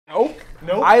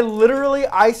Nope.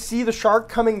 I see the shark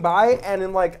coming by, and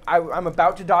then like I'm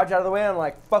about to dodge out of the way, and I'm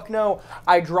like, fuck no.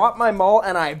 I drop my maul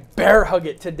and I bear hug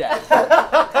it to death.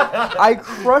 I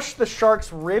crush the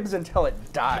shark's ribs until it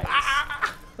dies.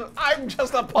 I'm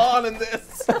just a pawn in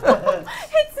this. It's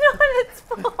not its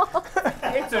fault.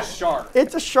 It's a shark.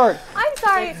 It's a shark. I'm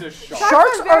sorry. It's a shark.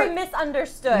 Sharks are very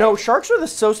misunderstood. No, sharks are the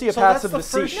sociopaths So that's of the the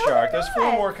first sea. shark. There's 4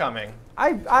 not. more coming.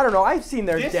 I don't know. I've seen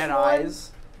their This dead one-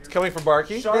 eyes. It's coming for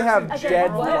Barky. Sharks They have in dead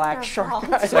general- black shark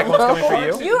eyes. Second one's coming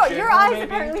for you. Your eyes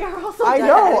apparently are also I dead.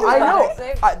 know. I know.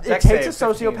 It Dex takes a save,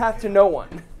 15. sociopath to know one.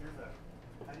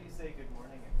 How do you say good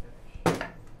morning and finish?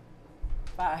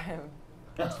 5.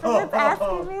 It's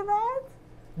asking me that?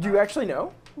 Do you actually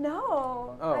know?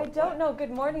 No, Oh. I don't know. Good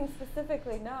morning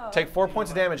specifically, no. Take 4 points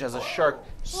of damage as a shark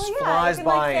Well, yeah, I flies can,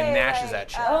 by like, and say, gnashes like,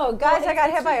 at you. Oh, guys, I got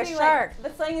it hit by a should be, shark.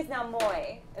 Like, the slang is now moi.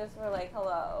 It's for like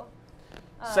hello.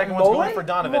 Second one's Moi? going for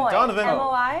Donovan. Moi. Donovan,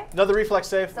 M-O-I. another reflex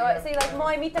save. So say like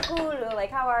moi mitakulu, like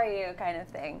how are you kind of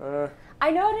thing. I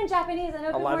know it in Japanese. I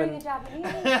know good 11. morning in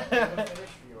Japanese.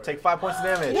 Take 5 points of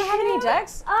damage. You don't have any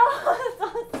dex? Oh,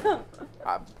 that's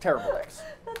awesome. Terrible Dex.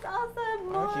 That's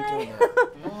awesome. Why keep doing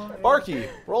Moi. that? Barky,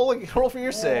 roll for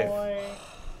your save.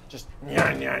 Just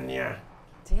nya nya nya.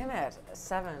 Damn it.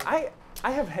 7. I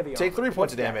have heavy. Take 3 armor.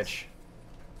 points of What's damage.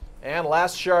 And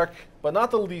last shark, but not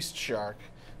the least shark.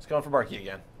 It's going for Barky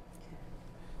again.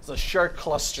 It's a shark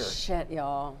cluster. Shit,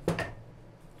 y'all.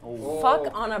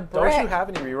 Fuck on a brick. Don't you have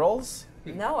any rerolls?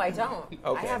 No, I don't.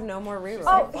 Okay. I have no more rerolls.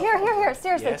 Oh, here.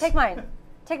 Seriously, Yes. take mine.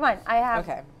 Take mine. I have.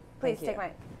 Okay. Please Thank you. take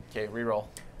mine. Okay, reroll.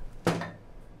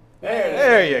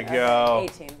 There you go.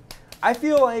 18. I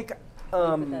feel like Put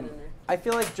that in there. I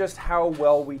feel like just how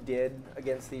well we did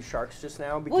against these sharks just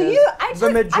now because I the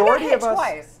majority hit of us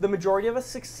twice. the majority of us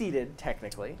succeeded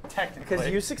technically because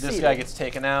you succeeded. This guy gets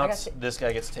taken out. got to- This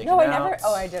guy gets taken No, out. I never.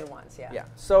 Oh, I did once, yeah. Yeah.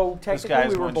 So This technically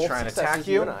guy's we were one both trying to successes, attack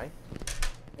you. and I.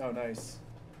 Oh, nice.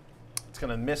 It's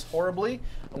going to miss horribly.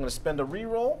 I'm going to spend a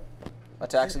reroll.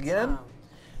 Attacks again. Um,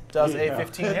 Does Yeah. a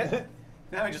 15 hit.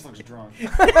 Now he just looks drunk.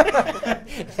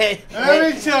 Hey,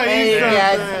 let me tell you something.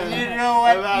 Guys, you know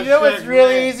what? About You know what's Sharknado.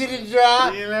 really easy to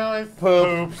drop? You know, it's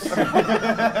Poops.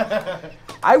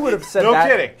 I would have said No that.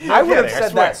 kidding. No I would have kidding, I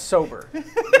said swear. that sober.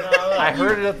 I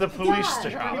heard it at the police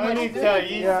God. shop. Let me tell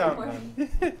you Yeah. something.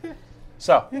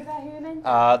 So, Human.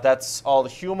 that's all the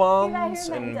humans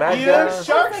Human. and You bad You know, guys.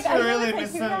 sharks I are know really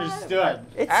it's like you guys.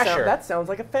 misunderstood. Asher. That sounds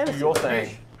like a fantasy. Your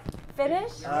thing.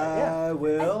 Finish? I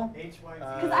will.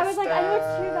 Because I was like, I know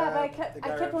it's true that,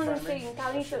 but I kept wanting to say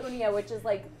Kalisa Unia, which is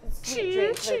like sweet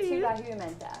drink, but Tuba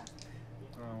Humenta.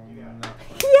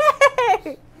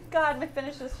 Yay! God, my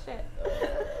finish this shit.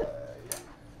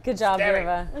 Good job, Damn it.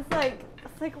 Virva.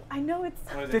 It's like I know it's.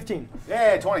 15.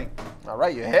 Yeah, 20. All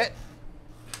right, you hit.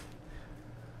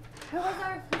 Who's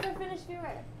our finish viewer?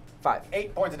 5.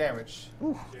 8 points of damage.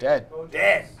 Dead.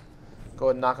 Dead. Go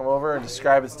ahead and knock him over and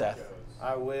describe its death.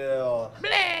 I will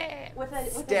With a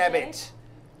stab J? it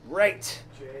right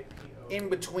in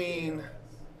between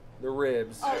the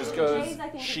ribs. Oh, Just the goes. J's, I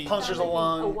think, She it punctures sounds a like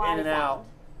lung Y in and sound. out.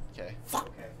 Okay.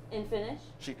 In finish.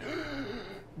 She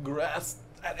grasps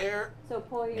at air. So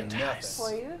pour you. Nice.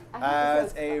 Pour you. I think As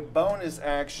it's a bonus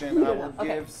action, I will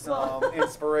Okay. give some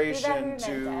inspiration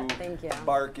to Thank you.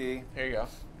 Barky. Here you go.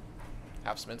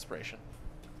 Have some inspiration.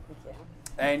 Thank you.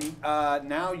 And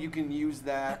now you can use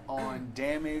that on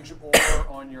damage or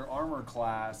on your armor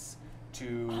class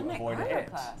to On my avoid a armor hit.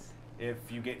 class.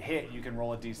 If you get hit, you can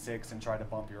roll a d6 and try to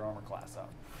bump your armor class up.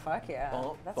 Fuck yeah.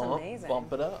 Bump, That's bump, amazing.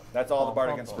 Bump it up. That's all the Bump,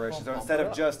 bardic bump, inspiration. bump, So bump instead it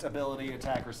of up. just ability,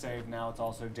 attack, or save, now it's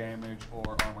also damage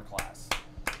or armor class.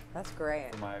 That's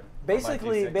great. For my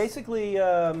Basically, D6. basically,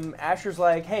 Asher's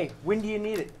like, hey, when do you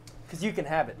need it? Because you can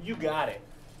have it. You got it.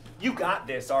 You got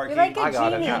this, Arqe. You're like a I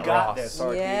got it. genie. You Not got Ross. this,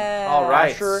 Arqe. Yeah. All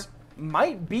right. Asher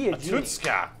might be a genie.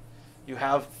 Aatuska. You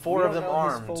have 4 We of don't them know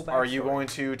his armed. full Are you backstory. going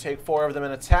to take 4 of them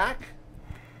and attack?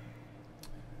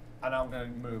 And I'm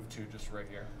going to move to just right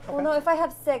here. Well, no. If I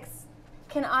have 6,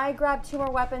 can I grab 2 more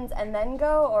weapons and then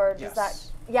go, or does Yes.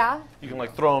 that? Yeah. You can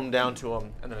like throw them down to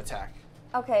him and then attack.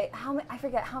 Okay. How many? I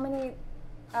forget how many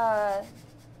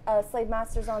slave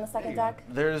masters are on the second deck.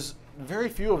 There's very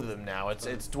few of them now.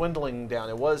 It's dwindling down.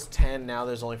 It was 10. Now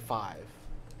there's only 5.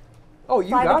 Oh, you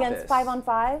 5 got against this. 5 on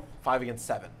 5. 5 against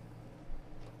 7.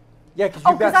 Yeah, because Oh,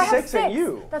 you've because got I have 6 and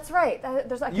you. That's right.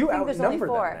 There's I You think there's only outnumber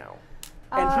 4. them now.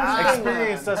 And here's the thing.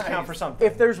 Experience does count for something.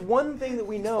 If there's one thing that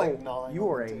we know, like gnawing you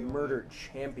are on a the table. murder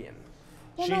champion.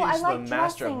 Well, She's no, I the like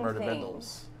master of dressing murder things.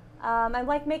 bindles. I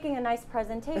like making a nice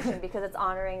presentation because it's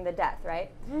honoring the death,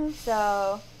 right?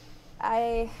 So,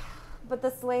 but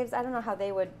the slaves, I don't know how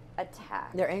they would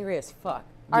attack. They're angry as fuck.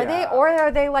 Are they, or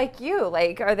are they like you?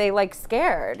 Like, are they like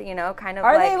scared? You know, kind of.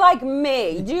 Are they like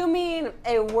me? Do you mean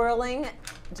a whirling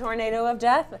tornado of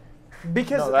death?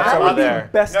 Because No, that's that over would be there.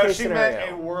 best No, case she scenario.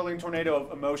 meant a whirling tornado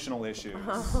of emotional issues.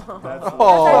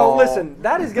 Well, listen,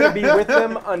 that is going to be with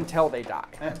them until they die.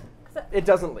 It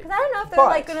doesn't leave. Because I don't know if they're But-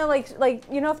 like gonna like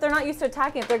you know if they're not used to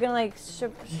attacking, if they're gonna like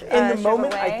In the shove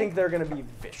moment, away. I think they're going to be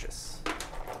vicious.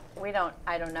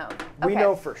 I don't know. We Okay.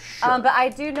 know for sure. But I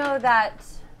do know that.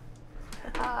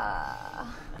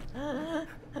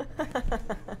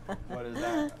 What is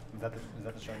that? Is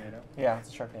that the Sharknado? Yeah,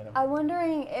 it's a Sharknado. I'm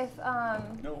wondering if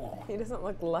No. He doesn't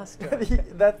look lustrous.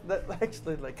 that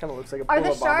actually like kind of looks like a are the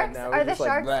bullet bomb sharks now. are He's the just like,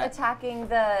 sharks "Bleh." attacking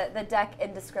the deck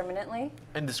indiscriminately?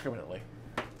 Indiscriminately.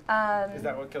 Is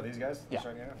that what killed these guys? The Yeah.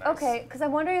 Sharknado? Nice. Okay, because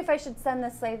I'm wondering if I should send the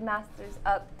slave masters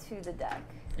up to the deck.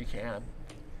 You can.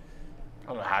 I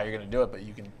don't know how you're going to do it, but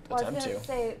you can Well, I attempt was to. gonna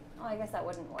say, well, I guess that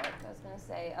wouldn't work. I was gonna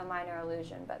say a minor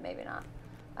illusion, but maybe not.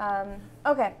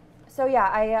 Okay, so yeah,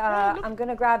 I'm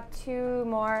gonna grab 2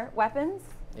 more weapons.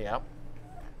 Yeah.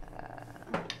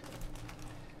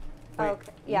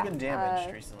 Okay, yeah. You've been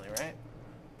damaged recently, right?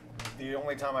 The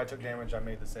only time I took damage, I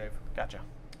made the save. Gotcha.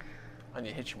 I need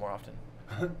to hit you more often.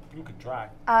 You could try.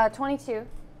 22.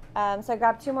 So I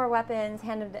grabbed 2 more weapons,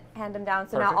 hand them down.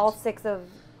 So now Perfect. all 6 of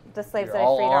the slaves You're that I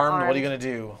all freed armed. are armed. What are you going to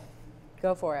do?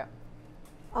 Go for it.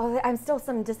 Oh, I'm still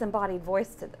some disembodied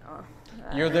voice to them.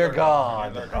 You're their god.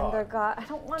 I'm their god. I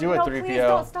don't want Do to. it, No, 3PO. please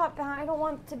don't stop. I don't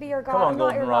want to be your god. Come on, I'm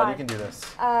not your Goldenrod. god. You can do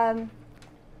this.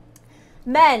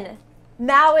 Men,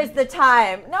 now is the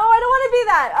time. No, I don't want to be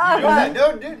that. Do that.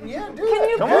 No, dude. Yeah, do Can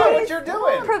you Come please on, what you're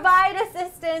doing. provide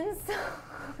assistance?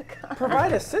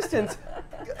 Provide assistance.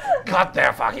 Cut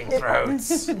their fucking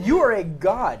throats. You are a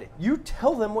god. You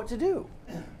tell them what to do.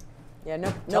 Yeah,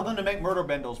 no. Tell them to make murder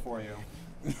bindles for you.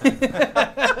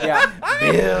 Yeah.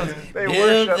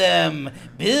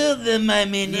 Build them, my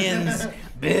minions.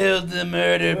 Build the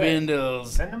murder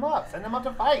bindles. Send them up. Send them up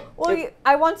to fight. Well,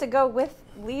 I want to go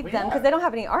lead them Yeah. because they don't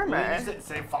have any armor.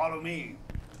 Say, follow me.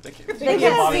 They can't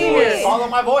see me. Follow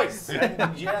my voice. And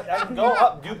go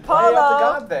up. Do play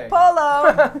up the god thing.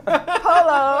 Polo.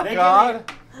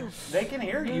 They can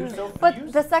hear you. So But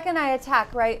use the second I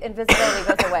attack, right, invisibility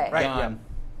goes away. Right. Gone.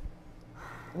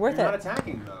 Worth You're not it.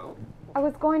 attacking though. I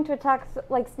was going to attack,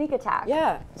 like sneak attack.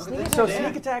 Yeah. So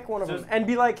sneak attack one of them and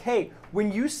be like, hey,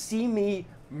 when you see me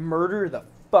murder the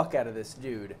fuck out of this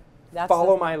dude, That's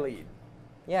follow the- my lead.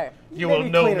 Yeah. You Maybe will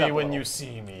know clean it me up a when little. you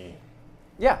see me.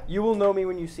 Yeah, you will know me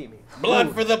when you see me.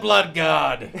 Blood for the blood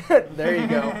god. There you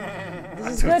go.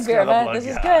 This is good, Aatuska, the Virva. blood This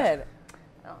is god. good.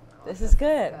 This is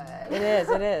good. It is.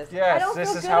 It is. Yes, don't this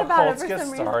feel is good how about it cults for get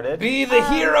some reason. started. Be the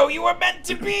hero you were meant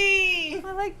to be.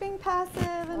 I like being passive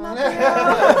and not the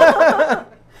hero.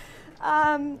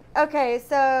 Okay,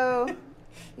 so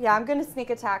yeah, I'm gonna sneak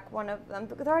attack one of them.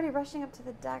 But they're already rushing up to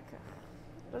the deck.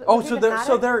 Oh, Does it so even they're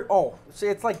matter? so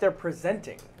it's like they're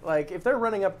presenting. Like if they're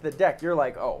running up the deck, you're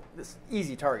like, oh, this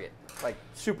easy target, like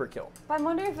super kill. But I'm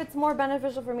wondering if it's more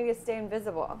beneficial for me to stay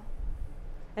invisible.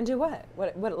 And do what?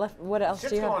 What else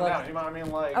Shit's do you have going left? down. You know what I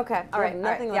mean? Like. Okay, all right,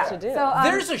 nothing all right, left yeah. to do. So,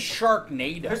 There's a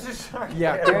Sharknado. This is Sharknado.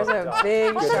 Yeah. There's a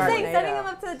big that's what I'm saying, sending Sharknado. them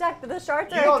up to the deck, but the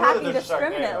sharks You are don't know that attacking there's a Sharknado.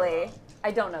 discriminately.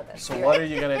 I don't know this. So what are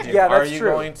you going to do? Yeah, Are that's you true.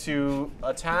 going to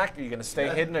attack? Are you going to stay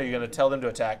hidden? Or are you going to tell them to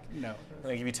attack? No. I'm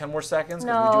going to give you 10 more seconds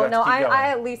because we do No, have no, to keep going. I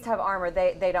at least have armor.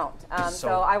 They don't. So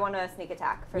So- I want to sneak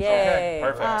attack for Yay.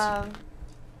 Perfect. sure.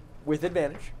 With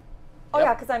advantage. Oh Yep.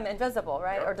 yeah, because I'm invisible,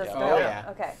 right? Or does Yep. no? Oh, yeah.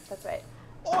 Okay, that's right.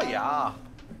 Oh, yeah.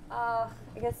 I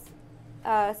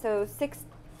guess. So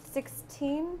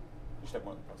 16 You should have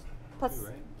more than plus,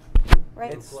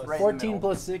 right? It's right 14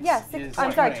 plus 6 Yeah, is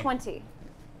I'm sorry, 20. 20.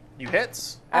 You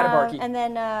hits. Add a Barky. And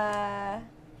then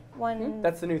one.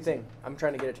 That's the new thing. I'm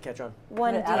trying to get it to catch on.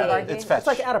 one Add a D8. Barky. It's fetch. It's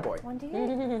like Attaboy.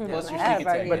 1D8. Plus your Yeah, sneak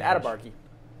Barky. attack. But add a Barky.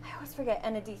 I always forget.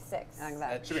 And a D6. Like that.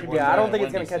 That should be More Yeah, than I don't that. think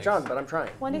it's gonna 1d6. catch on, but I'm trying.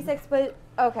 1D6, but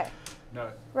okay. No,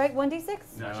 Right?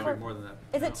 1D6? no, it should be more than that.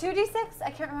 Is it 2D6?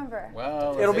 I can't remember.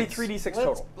 Well, It'll be it's- 3d6 let's-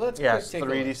 total. Let's Yes, quick take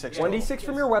a 3d6 look. 1d6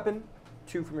 from your weapon,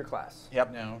 2 from your class.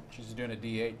 Yep. No, she's doing a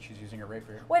D8. She's using a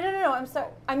rapier. Wait, no. I'm sorry.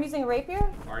 I'm using a rapier?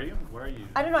 Are you? Where are you?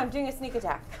 I don't know. I'm doing a sneak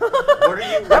attack. What are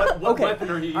you? What Okay. weapon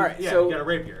are you? All right, Yeah, so you got a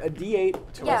rapier. a d8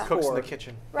 to Yeah. a Cooks in 4, the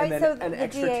kitchen. Right, and then so an the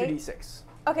extra D8. 2d6.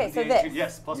 Okay, so D8, this.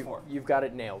 Yes, plus 4. You've got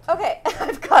it nailed. Okay,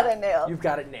 I've got it nailed. You've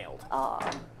got it nailed. Oh,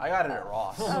 I got it at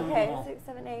Ross. okay. 6,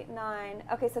 7, 8, 9.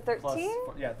 Okay, so 13. Plus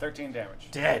 4, yeah, 13 damage.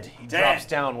 Dead. He Dead. drops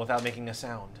down without making a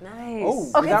sound. Nice. Oh.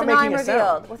 Okay, Without so now I'm making a sound.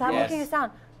 revealed without Yes. making a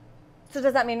sound. So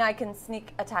does that mean I can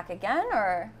sneak attack again,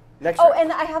 or? Next Oh, round.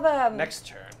 and I have a. Next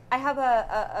turn. I have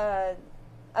a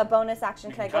a bonus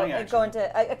action, can I Cunning go action.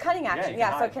 into a cunning action? you Yeah,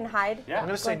 can so hide. it can hide. Yeah. I'm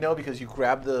going to say no because you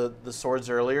grabbed the swords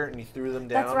earlier and you threw them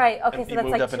down. That's right. Okay, and so you that's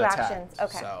moved like up and 2 attacked. actions.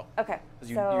 Okay. So, Okay. 'cause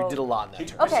you So did a lot in that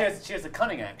turn. But Okay. she has a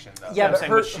cunning action though. Yeah, I'm but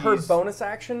saying, her, but her she's- bonus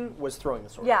action was throwing the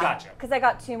sword. Yeah. Gotcha. Because I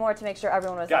got 2 more to make sure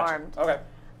everyone was Gotcha. armed. Okay.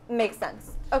 Makes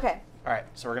sense. Okay. All right,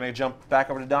 so we're going to jump back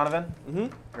over to Donovan.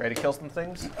 Mm-hmm. Ready to kill some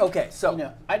things? Okay, so You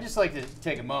know, I'd just like to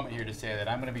take a moment here to say that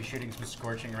I'm going to be shooting some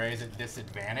Scorching Rays at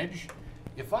disadvantage.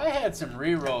 If I had some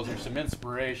rerolls or some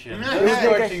inspiration, would those make a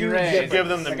Scorching huge Rays difference. Give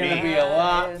them to are going to me. be a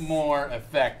lot more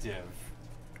effective.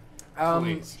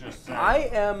 Please, just saying. I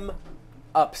am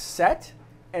upset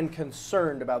and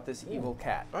concerned about this evil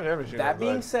cat. Oh, never seen That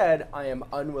being but- said, I am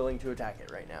unwilling to attack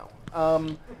it right now.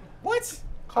 What?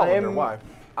 Colander, why?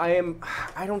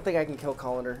 I don't think I can kill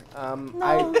Colander.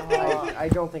 I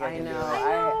don't think I I can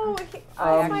know. do it.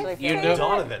 I actually You feel know-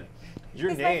 Donovan, your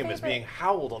He's my name is favorite. being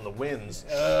howled on the winds.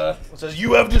 It says,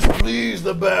 "You have displeased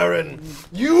the Baron.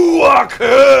 You are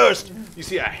cursed." You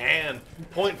see a hand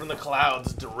point from the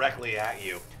clouds directly at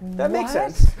you. That makes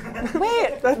sense.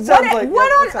 Wait, That sounds like- what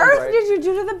that on sounds earth right. did you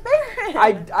do to the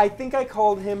Baron? I think I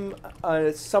called him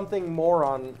something more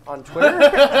on Twitter.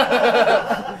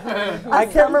 I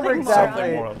can't remember Something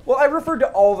exactly. moron. Well, I referred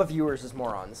to all the viewers as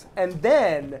morons, and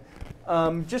then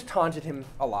just taunted him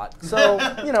a lot. So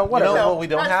You know whatever. what we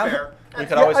don't That's have? fair. We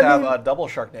could Yeah, always I have mean- a double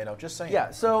Sharknado. Just saying.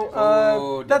 Yeah.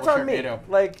 So Ooh, that's double on me. Sharknado.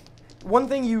 Like one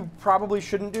thing you probably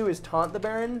shouldn't do is taunt the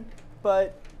Baron,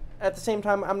 but at the same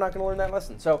time, I'm not going to learn that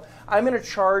lesson. So I'm going to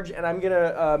charge, and I'm going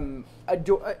to.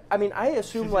 I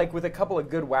assume like with a couple of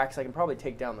good whacks, I can probably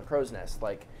take down the crow's nest.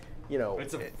 Like,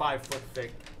 It's a 5-foot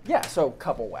thick. yeah. So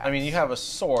couple whacks. I mean, you have a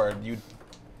sword.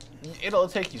 It'll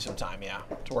take you some time, yeah,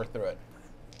 to work through it.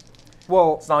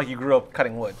 well, It's not like you grew up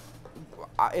cutting wood.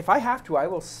 if I have to, I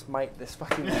will smite this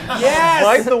fucking. Yes!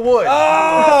 Smite the wood.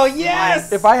 Oh,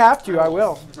 yes! If I have to, I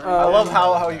will. I love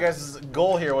how you guys'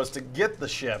 goal here was to get the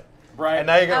ship, Right. and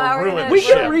now you're Now gonna we're ruin gonna- the We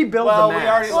ship. can rebuild Well, the we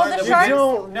map. already Well, learned the that sharks- we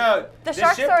don't. No, the this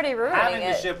shark's ship, already ruining having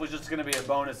it. the ship was just going to be a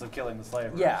bonus of killing the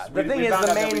slavers. Yeah, the thing we is, found the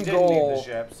out that we main didn't need goal- the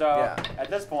ship. So Yeah. at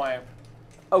this point,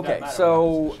 Okay, matter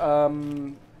so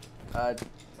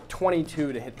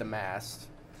 22 to hit the mast.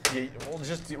 Yeah, well,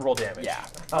 just roll damage. Yeah.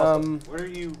 Where are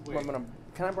you? Wait, I'm gonna.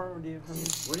 Can I borrow a D from you?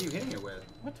 what are you hitting it with?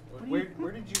 What?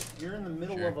 Where did you? You're in the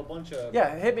middle Sure. of a bunch of.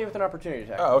 Yeah, hit me with an opportunity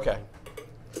attack. Oh, okay.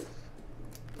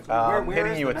 Where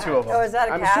Hitting is you the with 2 map? of them. Oh, is that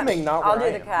a I'm catch? assuming not I'll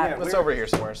where do I the am. catch. Yeah. It's Where- over here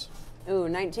somewhere. Ooh,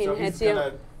 19 So hits he's you.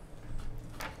 gonna.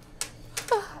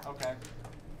 Okay.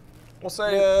 We'll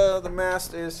say the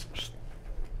mast is.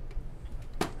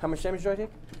 How much damage do I take?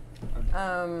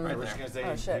 I was just going to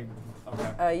say. Oh,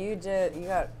 shit. Okay. You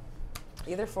got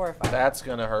either 4 or 5. That's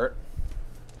gonna hurt.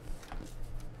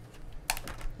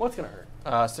 What's gonna hurt?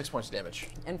 6 points of damage.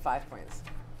 And 5 points.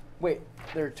 Wait,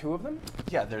 there are 2 of them?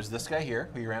 Yeah, there's this guy here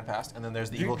who you ran past, and then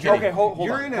there's the evil You- kitty. Okay, hold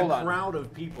You're on. in hold a on. crowd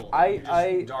of people. I- You just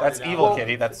I- darted That's out. evil Well,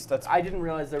 kitty. That's. I didn't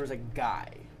realize there was a guy,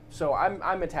 so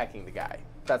I'm attacking the guy.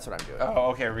 That's what I'm doing. Oh,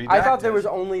 okay. Redacted. I thought there was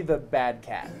only the bad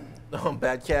cat. Oh,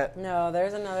 bad cat. No,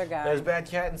 there's another guy. There's bad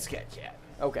cat and scat cat.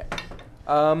 Okay.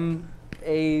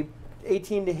 A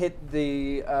 18 to hit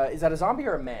the. Is that a zombie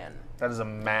or a man? That is a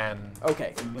man.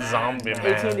 Okay. Zombie man.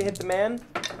 18 to hit the man.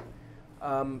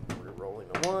 We're rolling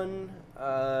a 1.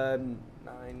 9,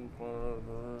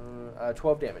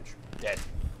 12 damage. Dead.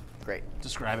 Great.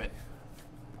 Describe it.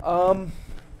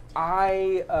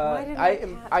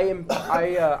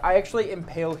 I actually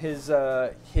impale his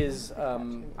I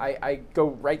go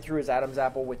right through his Adam's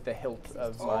apple with the hilt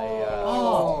of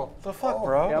my. The fuck,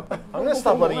 bro? Yep. I'm gonna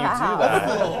stop letting you do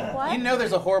that. What? You know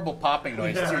there's a horrible popping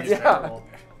noise too. Yeah.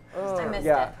 I missed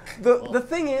Yeah. it. The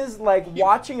thing is, like,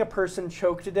 watching a person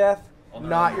choke to death,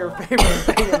 not your favorite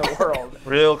thing in the world.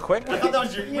 Real quick. I thought that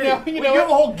was your. You know you have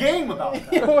a whole game about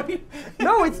that.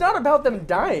 No, it's not about them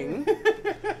dying.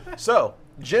 So,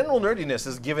 General Nerdiness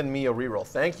has given me a reroll.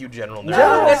 Thank you, General Nerdiness.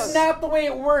 No, that's not the way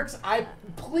it works. I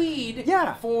plead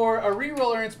Yeah. for a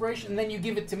reroll or inspiration, and then you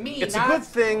give it to me. It's a not good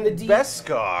thing the D-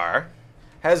 Beskar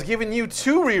has given you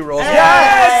 2 rerolls.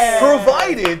 Yes!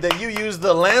 Provided that you use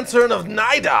the Lantern of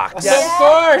Nidox. Of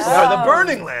course. Or the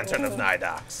Burning Lantern of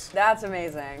Nidox. That's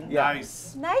amazing.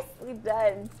 Nice. Nicely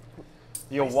done.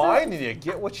 You whine and you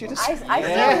get what you I deserve. still want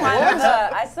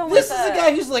the. I still want This the. is a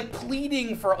guy who's like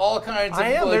pleading for all kinds of. I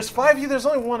am. like, There's 5 of you. There's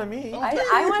only 1 of me.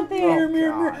 I want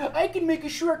the. I can make a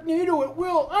Sharknado at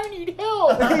will. I need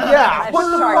help. Yeah. a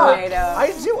Sharknado.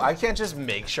 I do. I can't just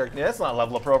make Sharknado. That's not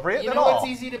level appropriate You at know all. what's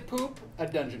easy to poop? A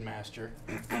dungeon master.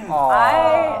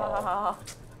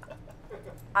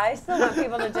 I still want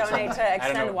people to donate to know.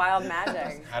 extend wild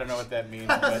magic. I don't know what that means,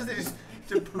 but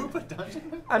To poop a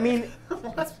dungeon? I mean,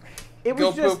 It was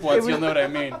Go just, poop once, it was, you'll know what I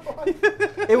mean.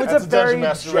 It was That's a a very dungeon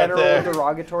master right general there.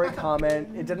 derogatory comment.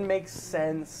 It didn't make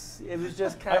sense. It was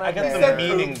just kind of. I get there. the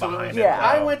meaning behind it. Yeah. though.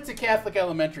 I went to Catholic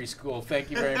elementary school. Thank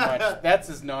you very much.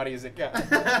 That's as naughty as it gets.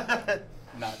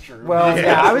 Not true. Well,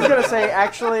 yeah, I was gonna say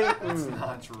actually.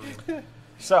 Not true.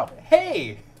 So,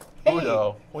 hey.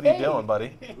 Udo, what are you Hey. doing,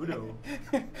 buddy? Udo.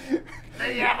 I'm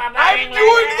doing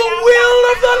the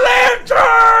will of the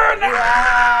lantern!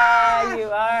 Yeah, you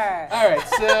are. All right,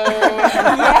 so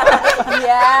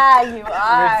Yeah, you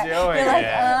are. doing You're like,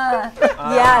 it.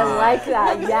 yeah, I like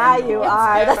that. Yeah, you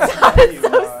are. That sounded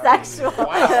so sexual.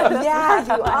 Yeah,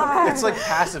 you are. It's like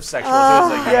passive sexual. So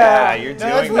it's like, yeah, you're No,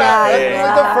 that's doing Yeah, that you thing.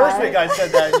 Like are. the first week I said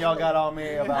that, and y'all got on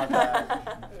me about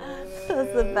that.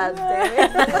 That's the best,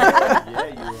 David. Yeah,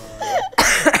 you are.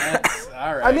 that's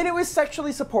all right. I mean, it was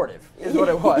sexually supportive, is what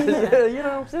it was. You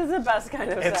know. This is the best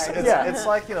kind of It's, sex. it's, Yeah. it's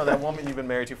like, you know, that woman you've been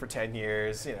married to for 10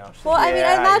 years, you know. she's Well, like, I mean,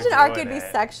 yeah, I imagine you're Arqe doing would be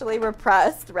it. sexually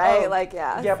repressed, right? Oh, Like,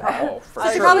 yeah. Yeah, probably. For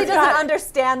She sure. probably doesn't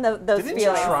understand those Didn't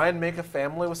feelings. you try and make a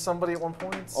family with somebody at one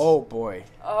point? Oh boy.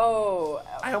 Oh,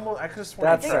 I could have sworn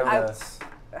That's you tried to.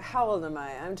 how old am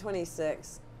I? I'm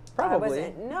 26.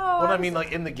 Probably. No. Well, I was- mean,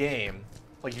 like in the game,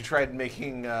 like you tried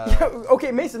making.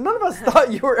 Okay, Mason. None of us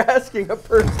thought you were asking a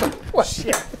personal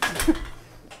question.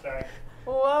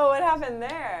 Whoa, what happened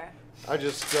there? I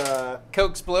just.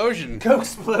 Coke-splosion.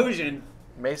 Coke-splosion.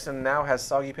 Mason now has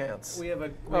soggy pants. We have a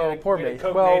Poor we had a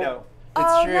Mason. Coke-nado.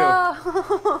 It's true.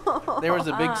 Oh, There was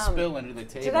a big spill under the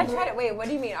table. Did I try to, wait, what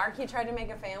do you mean? Arqe tried to make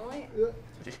a family?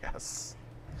 Yes.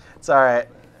 It's all right.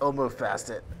 We'll move past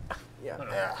it.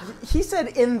 Yeah. He said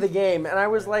in the game, and I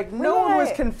was like, no one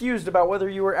was confused about whether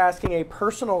you were asking a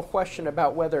personal question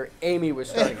about whether Amy was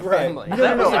starting a family.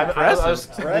 No. was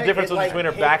impressive, The right? difference It, like, between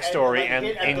her hit at- backstory like, and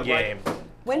hit at the in-game.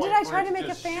 When did I try to make a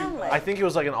just shoot family? I think it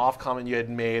was like an off comment you had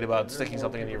made about sticking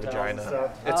something in your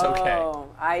vagina. It's okay. Oh,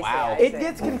 I see. Wow. I see. It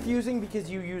gets confusing because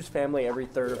you use family every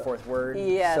third or fourth word.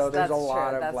 Yes, so there's a that's lot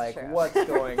true, of that's like, true. what's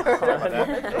going on?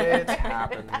 It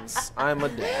happens. I'm a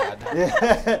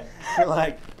dad. You're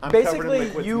like, I'm Basically, covered in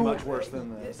liquids you- much worse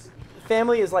than this.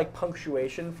 Family is like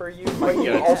punctuation for you, but you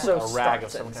Yeah, also a rag of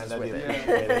start some sentences kind. with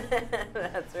That'd it. be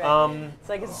That's right. It's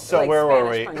like it's so like where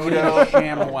were Spanish we?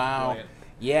 punctuation. Udo. Wow.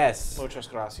 Yes. Muchas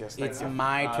gracias. Thank It's you.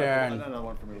 my turn. Another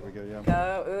one for me. We go, yeah.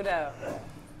 Go, Udo.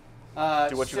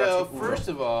 Do what you So got to, first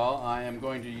of all, I am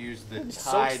going to use the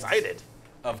So tides excited.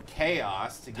 of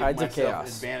chaos to give Tides of myself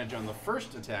chaos. advantage on the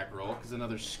first attack roll because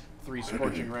another 3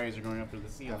 scorching rays are going up to the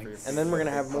ceiling. And then we're gonna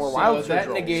have more So wild that surge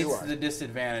rolls. negates the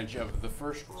disadvantage of the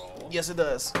first roll. Yes, it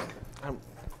does.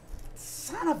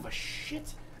 Son of a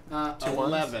shit. 2 ones?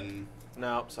 11.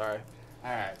 No, sorry. All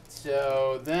right.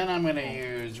 So then I'm going to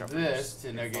use this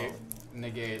to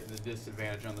negate the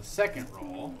disadvantage on the second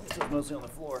roll. So it's mostly on the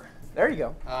floor. There you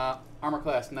go. Armor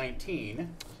class 19.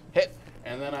 Hit.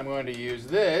 And then I'm going to use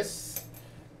this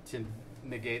to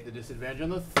negate the disadvantage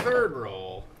on the third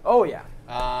roll. Oh yeah.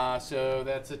 So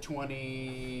that's a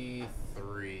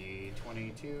 23,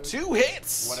 22. 2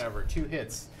 hits. Whatever, 2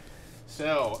 hits.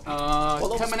 So,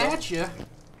 coming at you.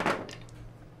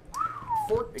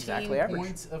 14 Exactly average.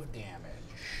 points of damage.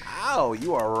 Ow,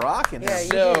 you are rocking Yeah, it.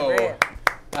 you So, did great.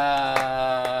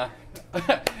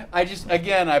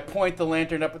 I point the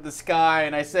lantern up at the sky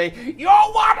and I say, "Your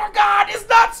water god is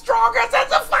not stronger than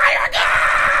the fire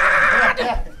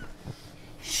god!"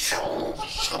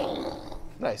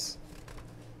 Nice.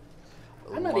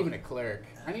 I'm not even a cleric.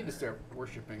 I need to start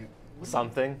worshiping it.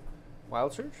 Something.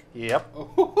 Wild surge. Yep.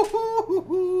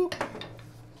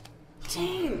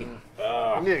 Dang.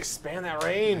 I need to expand that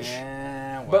range.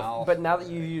 Yeah, well. But now that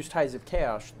you use Tides of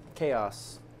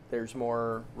Chaos, there's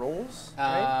more rolls,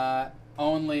 right?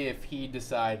 Only if he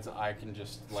decides I can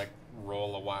just like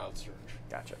roll a wild surge.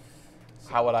 Gotcha.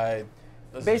 How would I?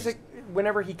 this is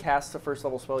Whenever he casts a first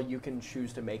level spell, you can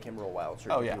choose to make him roll wild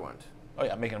surge Oh, if yeah. you want. Oh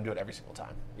yeah, making him do it every single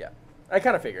time. Yeah. I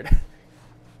kind of figured.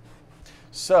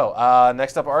 So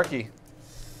next up, Arqe.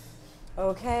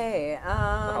 Okay.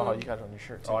 Oh, you got it on your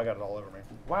shirt too. Oh, I got it all over me.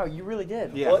 Wow, you really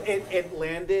did. Yeah. Well, it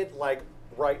landed like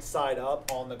right side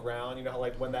up on the ground. You know how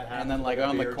like when that happens. And then like a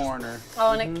on the beer corner.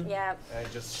 Oh, and yeah. and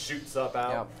it just shoots up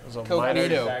out. Yeah. It was a Coke minor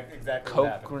Nado. Exactly what Coke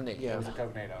happened. grenade. Yeah. It was a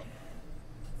Cognado.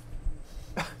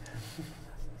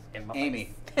 In my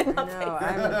Amy. No,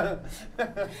 I'm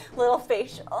Little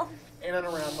facial. In and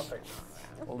around my face.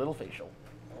 A little facial.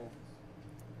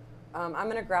 I'm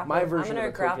gonna grapple. My I'm version gonna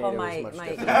of a grapple Cognado my is much my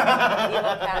different.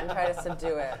 evil cat and try to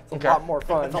subdue it. It's a lot more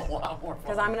fun. A lot more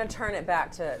Because I'm gonna turn it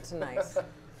back to nice.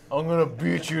 I'm gonna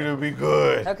beat you to be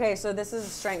good. Okay, so this is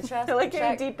strength check. I like getting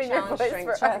check, deep in your challenge voice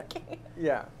strength for check. Arqe.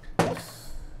 Yeah.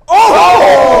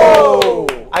 Oh!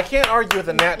 I can't argue with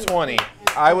a nat 20.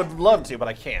 I would love to, but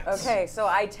I can't. Okay, so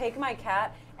I take my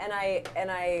cat and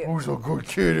I. Who's a good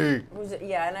kitty?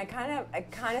 And I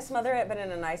kind of smother it, but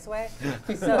in a nice way.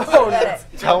 So that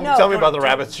it, Tell me about the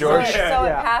rabbits, George. So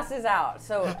it passes out.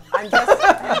 So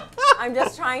I'm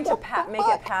just trying to make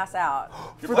it pass out.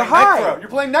 For the high. You're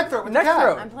playing neck throat with neck the cat.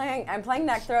 throat. I'm playing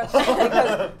neck throat.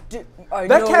 Because,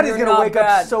 that cat is gonna wake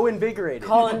up so invigorated.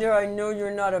 Hollander, I know you're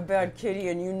not a bad kitty,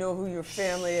 and you know who your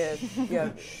family is. Yeah,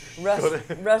 rest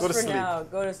for now.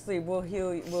 Go to sleep. We'll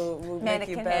heal you. We'll make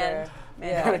you better.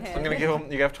 I'm gonna give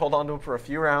him. You have to hold on to him for a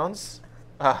few rounds.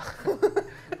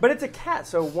 But it's a cat,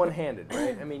 so one-handed,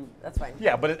 right? I mean, that's fine.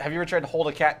 Yeah, but have you ever tried to hold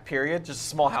a cat? Period. Just a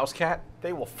small house cat.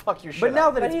 They will fuck your shit. But now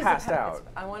up. that it's passed out,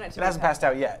 I want it to. It hasn't passed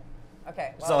out yet.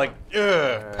 Okay. It's not like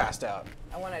passed out.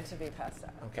 I want it to be passed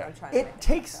out. Okay. I'm trying to it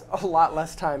takes a lot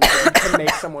less time to make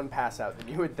someone pass out than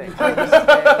you would think. I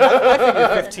figure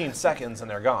 15 seconds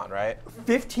and they're gone, right?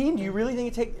 15? Do you really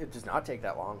think it does not take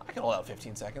that long? I can hold out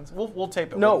 15 seconds. We'll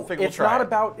tape it. No, we'll try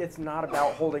it's not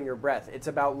about holding your breath. It's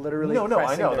about literally. No, I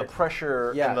pressing know the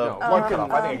pressure and the blood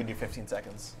cutoff. I think I can do 15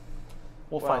 seconds.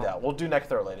 We'll find out. We'll do neck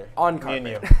throat later. On carpet.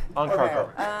 Me and you. On Okay.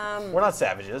 carpet. We're not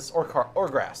savages or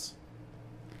grass.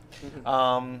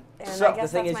 And So I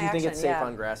guess the thing that's is, my you think action, it's safe yeah.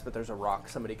 on grass, but there's a rock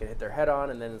somebody could hit their head on,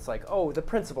 and then it's like, oh, the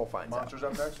principal finds out. Monsters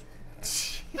up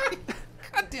next.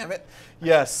 God damn it.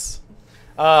 Yes.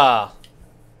 Oh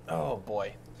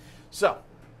boy. So,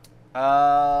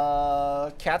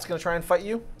 cat's gonna try and fight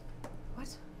you. What?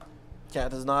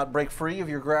 Cat does not break free of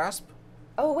your grasp.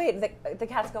 Oh wait, the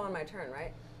cat's go on my turn,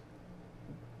 right?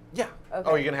 Yeah. Okay.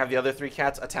 Oh, you're gonna have the other 3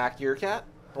 cats attack your cat,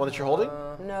 the one that you're holding.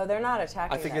 No, they're not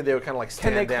attacking. I figured they would kind of like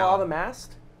stand Can they claw the down.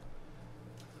 mast?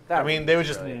 I mean, they would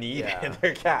just need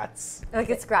their cats. Like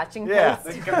it's scratching. Yeah.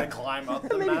 Place. Can they climb up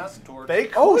the mast towards? They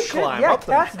could Oh shit! climb Yeah, up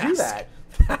the cats mast. do that.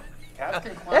 Cats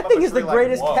can climb That up thing a is the tree like,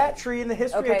 greatest whoa. cat tree in the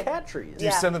history Okay. of cat trees. Do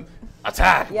you Yeah. send them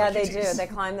attack? Yeah, they do. They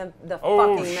climb the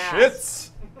Oh fucking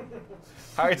mast. shit!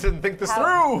 I didn't think this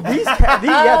through. These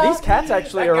cats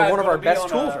actually That are guy's one of our gonna be best on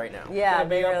tools a- right now. Yeah, Gonna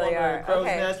they be up really on are. the crow's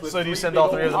Okay. nest with So do you 3 send all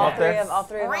big 3 of them old up there? All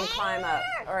three of them climb up.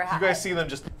 Or You guys see them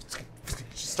just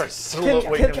start Can,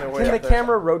 silhouetting their way can the up there.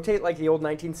 camera rotate like the old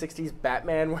 1960s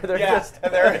Batman, where they're just?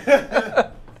 and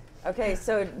they're Okay,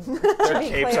 so Their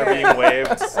capes are being waved.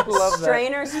 I love that.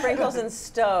 strainer, sprinkles, and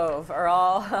stove are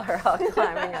all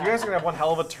climbing up. You guys are gonna have one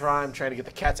hell of a time trying to get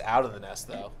the cats out of the nest,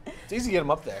 though. It's easy to get them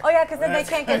up there. Oh yeah, because then they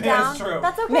can't get down. That's true.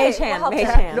 That's okay. Mage We'll hand, help mage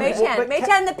her. hand. Mage No, hand. but Mage cat-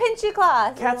 hand, the pinchy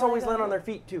claws. Cats always land on their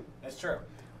feet too. That's true.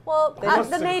 Well, must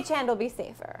the do- mage hand will be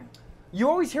safer. You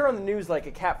always hear on the news like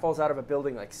a cat falls out of a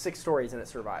building like 6 stories and it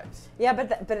survives. Yeah,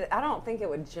 but I don't think it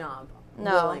would jump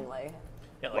No. willingly.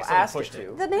 Yeah, Well, someone ask it pushed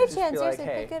to. The Just mage be hand, like, seriously,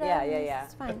 hey. pick it Yeah, up. yeah, yeah.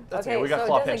 It's fine. That's Okay, okay, we got so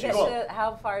claw does it pinches. get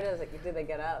how far do they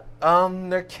get up?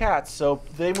 They're cats, so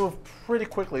they move pretty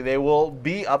quickly. They will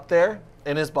be up there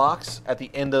in his box at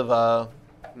the end of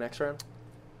Next round.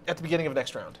 at the beginning of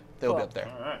next round. They will be Cool. up there.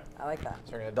 All right. I like that.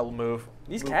 So they're gonna double move.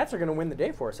 These cats are gonna win the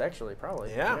day for us, actually,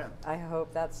 probably. Yeah. I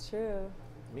hope that's true.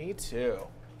 Me too.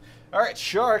 All right,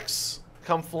 sharks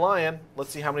come flying.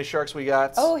 Let's see how many sharks we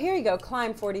got. Oh, here you go.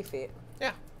 Climb 40 feet.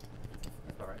 Yeah.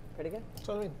 All right. Pretty good.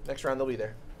 So I mean, next round they'll be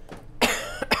there.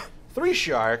 3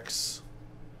 sharks.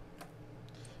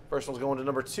 First one's going to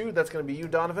number 2. That's going to be you,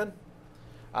 Donovan.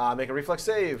 Make a reflex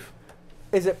save.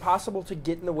 Is it possible to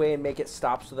get in the way and make it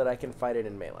stop so that I can fight it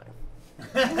in melee?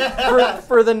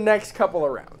 for the next couple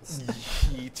of rounds.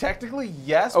 Technically,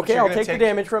 yes. but Okay, you're I'll gonna take the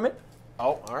damage from it.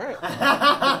 Oh, all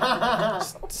right.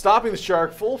 Stopping the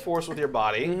shark full force with your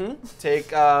body. Mm-hmm.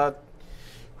 Take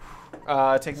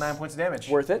 9 points of damage.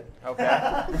 Worth it. Okay.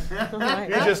 Oh my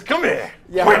You God. just come here.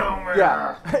 Yeah.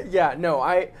 Yeah. Yeah. No,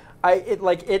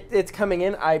 it's coming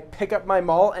in. I pick up my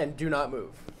maul and do not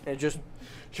move. And just.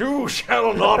 You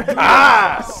shall not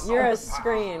pass. You're a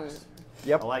scream.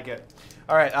 Yep. I like it.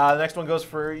 All right. The next one goes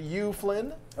for you,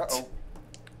 Flynn. Uh-oh.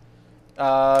 Go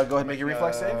ahead and make your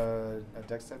reflex save. A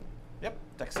dex save. Yep.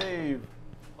 Dex save.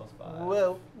 +5.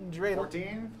 Well, Dreidel.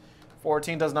 14.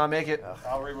 14 does not make it.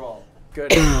 I'll reroll.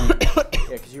 Good. Yeah,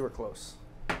 because you were close.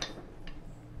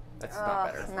 That's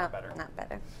not better. Not better. Not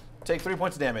better. Take 3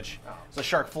 points of damage. The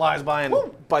shark flies by and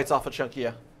bites off a chunk of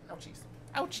you. Ouchies.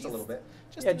 Ouch. Just a little bit.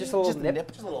 Yeah, just a little nip.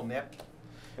 Just a little nip.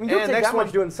 I mean, you don't And take next that much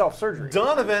one- doing self-surgery.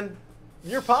 Donovan,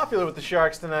 you're popular with the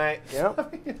sharks tonight.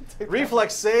 Yep.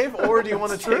 Reflex save, or do you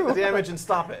want to take the damage and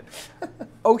stop it?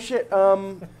 Oh shit. You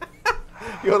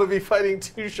want to be fighting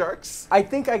 2 sharks? I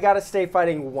think I gotta stay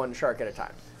fighting 1 shark at a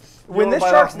time. When wanna this bite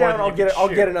shark's off more down, than I'll you get can I'll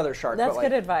chew. get another shark. That's but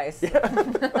good like, advice.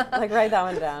 Like write that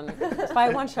one down.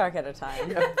 Fight 1 shark at a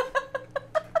time.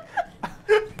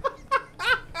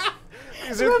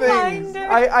 These are things.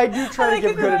 I do try to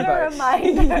give good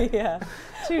advice. Yeah.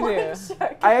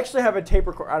 do. I actually have a tape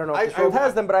recorder. I don't know if this I- world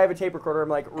has them, but I have a tape recorder. I'm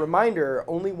like, reminder,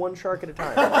 only one shark at a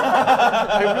time.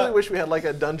 I really wish we had like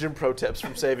a dungeon pro tips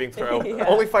from saving throw. Yeah.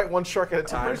 Only fight one shark at a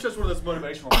time. It's just one of those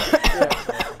motivational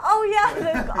things. Oh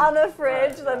yeah, on the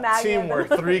fridge, the magnet. Teamwork,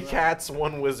 3 cats,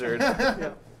 1 wizard.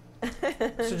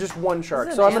 So just one shark.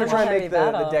 This is So an I'm gonna try and animal make the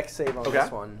heavy battle. deck save on Okay.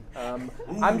 this one.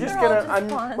 I'm just They're all gonna. just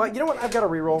fun. Well, you know what? I've got a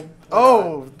reroll.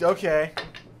 Oh, okay.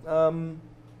 Oh,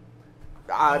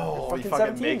 You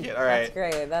fucking make it. All right. That's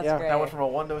great. That's Yeah. great. That went from a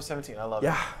 1 to a 17. I love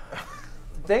Yeah. it.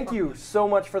 Thank you so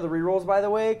much for the rerolls, by the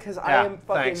way, because I Yeah, am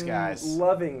fucking thanks, guys.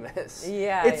 loving this.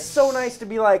 Yeah. It's so nice to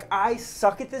be like, I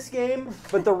suck at this game,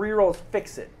 but the rerolls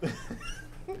fix it.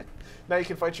 Now you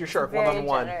can fight your shark Very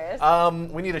 1-on-1.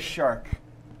 generous. We need a shark.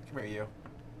 Come here, you.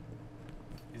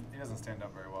 He doesn't stand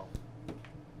up very well.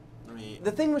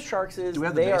 The thing with sharks is Do we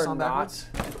have the they base are on not.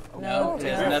 backwards? No, it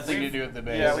yeah. has nothing to do with the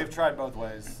base. Yeah, we've tried both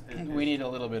ways. We need a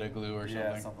little bit of glue or something.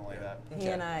 Yeah, something like that. He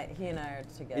and I are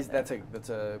together. That's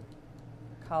a.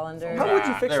 Colander. How would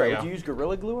you fix there that? we Would go. you use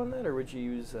Gorilla Glue on that, or would you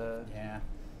use Yeah.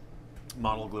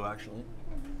 Model glue, actually.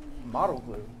 model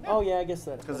glue? Oh yeah, I guess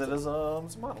that. Because it is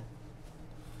it's a model.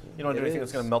 You don't do It anything that's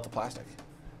is. going to melt the plastic.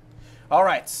 All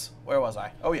right. Where was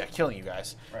I? Oh, yeah, killing you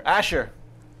guys. Right. Asher,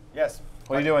 Yes.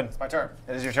 what are you doing? It's my turn.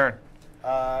 It is your turn.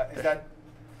 Is that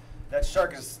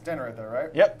shark is standing right there, right?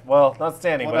 Yep. Well, not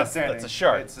standing, Well, but not standing. it's a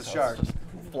shark. It's a So shark.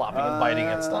 flopping and biting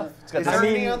and stuff. It's got Is this- there I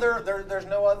any mean- other? There's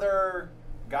no other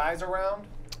guys around.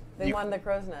 They You- won the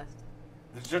crow's nest.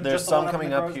 There's There's the some one in coming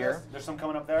the up crow's here. nest? There's some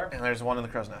coming up there. and there's one in the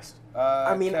crow's nest.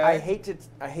 I mean, Okay. I hate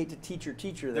to teach your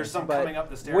teacher this, There's some but coming up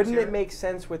the stairs wouldn't here. it make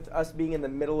sense with us being in the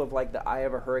middle of like the eye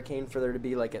of a hurricane for there to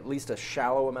be like at least a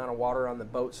shallow amount of water on the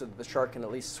boat so that the shark can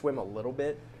at least swim a little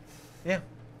bit? Yeah.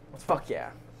 Fuck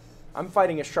yeah. I'm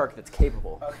fighting a shark that's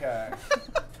capable. Okay.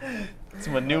 It's a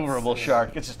maneuverable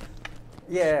shark. It's just.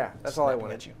 Yeah, that's all I Snapping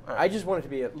wanted. at you. All right. I just want it to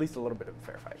be at least a little bit of a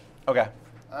fair fight. Okay.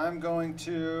 I'm going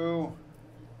to.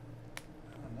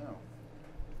 I don't know.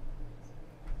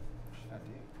 What should I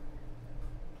do?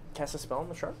 Cast a spell on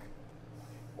the shark?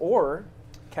 Or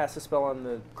cast a spell on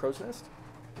the crow's nest?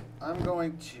 I'm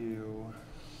going to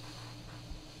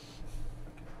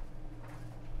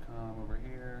come over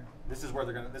here. This is where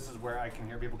they're gonna. This is where I can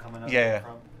hear people coming up Yeah.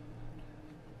 from.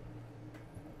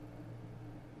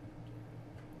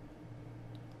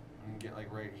 I'm gonna get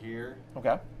like right here,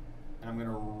 Okay. and I'm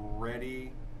gonna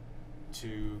ready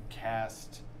to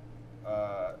cast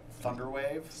Thunder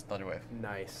Wave Thunderwave.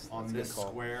 Nice. on That's a good this call.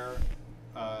 square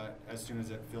as soon as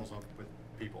it fills up with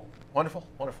people. Wonderful.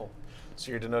 Wonderful.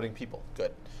 So you're denoting people.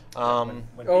 Good. When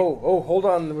Oh, hold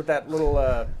on with that little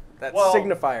that Well,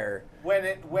 signifier. when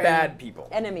Bad people.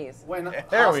 Enemies. When There we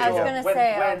hostile- go. I was gonna when-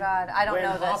 say, when- oh god, I don't when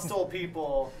know this.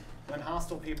 When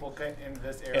hostile people get in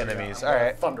this area, Enemies, I'm gonna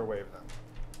alright. Thunder Wave them.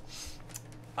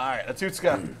 All right.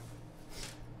 Aatuska.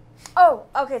 Oh,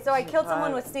 okay. So I killed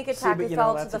someone with sneak See, attack but who you know,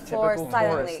 fell to that's the a floor typical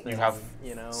silently. Taurus You thing, have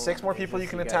you know, 6 more people you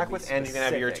can gotta attack be with, and you can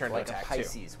have your specific, turn like to a attack too.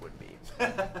 Pisces would be.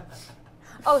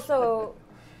 Oh, so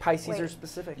Pisces Wait. are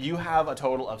specific. You have a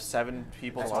total of 7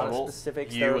 people That's a lot of total.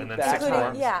 specifics. You They're and then bad 6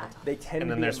 including, more. yeah. They tend And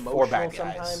to then be there's emotional 4 bad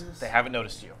guys. sometimes. They haven't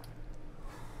noticed you.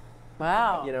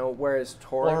 Wow. You know, whereas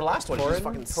Taurus. Well, her last one, she just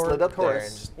fucking slid up there and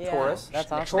just- Yeah, Taurus.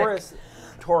 that's awesome. Taurus.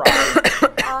 Tauri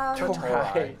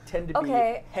tend to be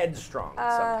Okay. headstrong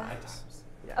Uh, sometimes.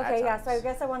 Yeah, at okay, yeah. So I times.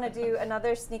 guess I want to do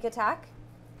another sneak attack,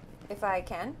 if I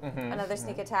can. Another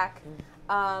sneak attack,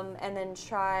 and then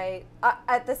try.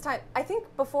 At this time, I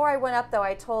think before I went up though,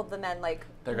 I told the men like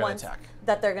They're gonna once- attack.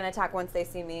 That they're gonna attack once they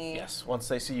see me. Yes. Once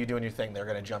they see you doing your thing, they're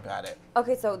going to jump at it.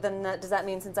 Okay, so then does that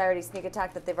mean since I already sneak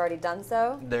attacked that they've already done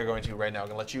so? They're going to right now.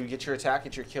 Going to let you get your attack,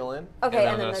 get your kill in. Okay, and and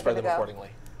then then they're spread gonna them go. accordingly.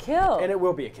 Kill. And it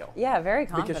will be a kill. Yeah, very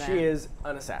confident. Because she is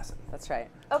an assassin. That's right.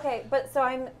 Okay, but so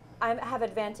I have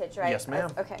advantage, right? Yes, ma'am.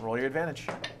 Okay. Roll your advantage.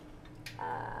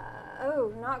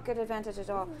 Oh, not good advantage at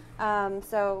all.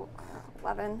 So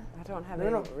 11. I don't have No,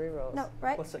 any no. rerolls. No,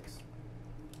 right? +6.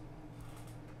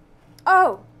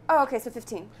 Oh, okay, so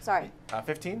 15. Sorry.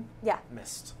 15? Yeah.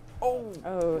 Missed.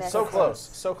 Oh, Missed. So close.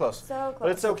 So close. So But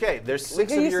it's close. okay. There's we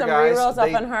 6 could of use your some guys. rerolls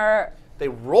They, up on her. they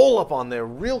roll up on there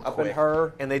real Up quick. in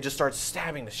her. And they just start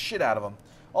stabbing the shit out of them.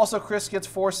 Also, Chris gets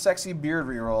 4 sexy beard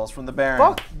rerolls from the Baron.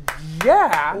 Fuck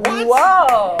yeah!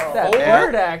 Whoa. That Four?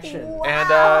 beard action.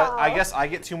 And I guess I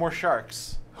get 2 more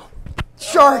sharks.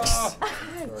 Sharks!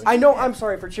 I know. I'm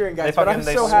sorry for cheering, guys, but I'm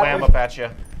They so swam happy. up at you.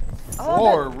 Oh,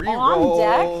 4 that's on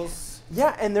deck? rerolls.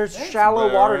 Yeah, and there's shallow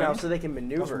water Baron. now, so they can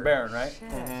maneuver. That's from Baron, right?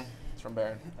 It's from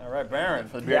Baron. All right, Baron.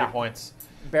 For the beardy Yeah. points.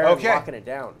 Baron Okay. locking it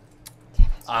down.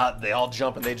 They all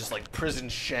jump and they just like prison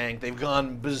shank. They've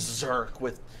gone berserk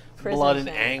with blood and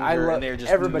champ. anger, and they're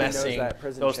just everybody knows messing that,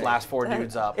 prison those champ. last 4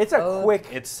 dudes up. It's a quick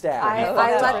stab. I Oh,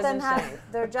 let that's them have insane.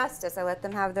 their justice. I let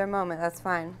them have their moment. That's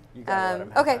fine. You gotta let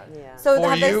them have Okay. that. Yeah. So For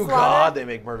have they you, slaughtered? God, they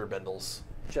make murder bindles.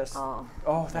 Just Oh.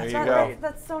 that's There you That- go. great.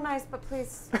 That's so nice, but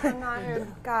please, I'm not here.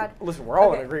 God. Listen, we're all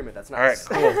in Okay. agreement. That's All right, nice.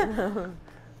 cool.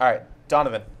 All right,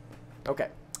 Donovan, Okay.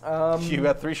 you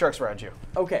got 3 sharks around you.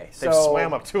 Okay. They've So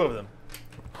swam up 2 of them.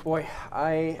 boy,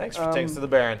 Thanks to the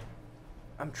Baron.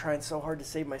 I'm trying so hard to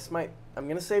save my smite. I'm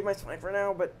gonna save my smite for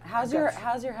now, but How's I've your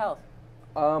got- health?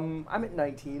 I'm at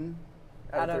 19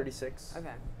 out of 36. Okay.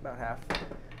 About half.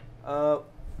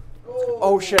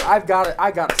 Oh shit! I got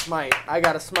a smite. I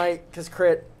got a smite because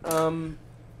crit.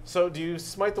 So do you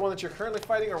smite the one that you're currently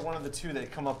fighting, or one of the 2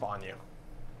 that come up on you?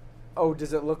 Oh,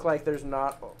 does it look like there's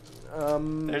not?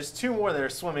 There's 2 more that are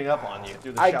swimming up on you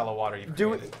through the shallow water you've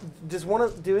created.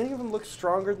 Do any of them look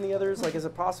stronger than the others? Like, is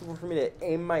it possible for me to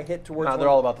aim my hit towards? No, one? they're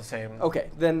all about the same. Okay,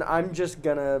 then I'm just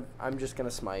gonna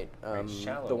smite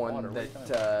shallow the one water,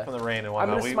 that. From the rain and I'm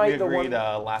whatnot. gonna We smite the agreed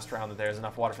one- last round that there's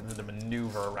enough water for them to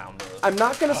maneuver around those. I'm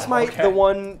not gonna smite okay. the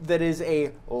one that is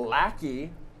a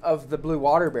lackey of the Blue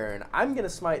Water Baron. I'm gonna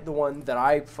smite the one that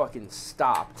I fucking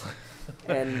stopped,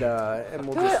 and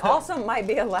we'll Who just. also might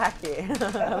be a lackey.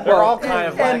 They're all kind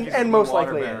of lackeys and of most the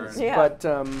water likely baron. is. Yeah. But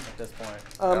At this point.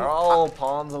 They're all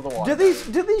pawns of the water.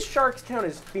 do these sharks count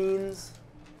as fiends?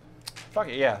 Fuck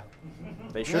it, yeah.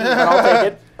 They shouldn't, but I'll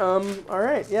take it. All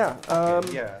right, yeah.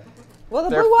 Yeah. Well, the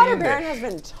They're Blue Water fiendish. Baron has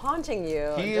been taunting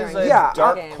you. He is during a the Yeah,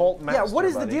 dark game. cult master. Yeah, what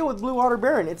is the buddy. deal with Blue Water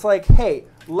Baron? It's like, hey,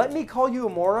 let me call you a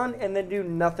moron and then do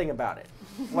nothing about it.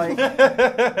 Like,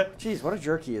 geez, what a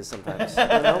jerk he is sometimes. You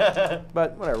know?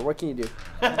 But whatever, what can you do?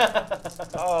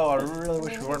 Oh, I really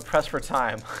wish we weren't pressed for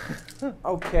time.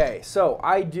 Okay, so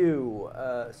I do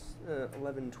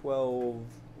 11, 12,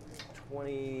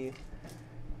 20,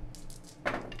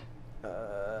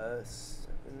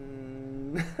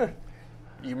 7.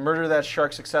 You murder that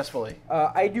shark successfully.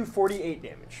 I do 48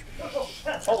 damage.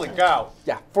 Holy cow.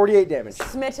 Yeah, 48 damage.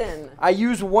 Smitten. I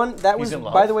use one. That was, in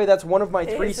love. by the way, that's one of my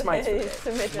 3 smites for the day.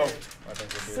 Smitten. I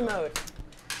think we're doing Smote.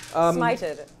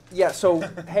 Smited. Yeah. So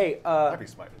hey, I'd be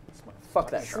smited.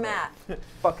 fuck that shark. Smat.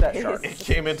 Fuck that shark. It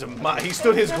came into my. He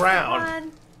stood his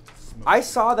ground. I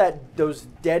saw those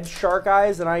dead shark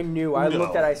eyes, and I knew. I No.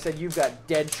 looked at it, I said, "You've got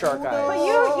dead shark But eyes."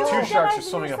 you 2 have sharks Jedi's are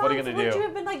swimming in up. What are you yourself. gonna Would do? you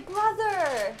have been like,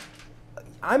 brother?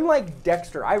 I'm like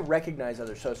Dexter. I recognize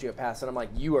other sociopaths, and I'm like,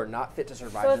 "You are not fit to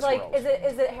survive So this it's like, world." is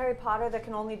it Harry Potter? There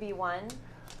can only be one.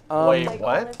 Wait, Like,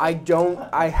 what? honestly?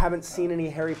 I haven't seen any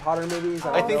Harry Potter movies.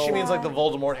 I think she don't know. means like the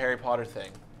Voldemort Harry Potter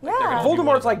thing. Yeah. they're gonna do one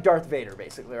Voldemort's of them. like Darth Vader,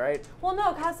 basically, right? Well,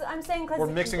 no, because I'm saying because We're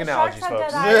mixing the analogies, sharks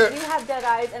have folks. dead eyes, you have dead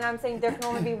eyes, and I'm saying there can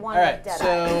only be one All right, with dead so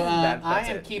eyes. I That's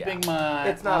am it, keeping yeah. my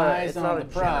It's not a eyes it's on not the a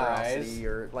prize. generosity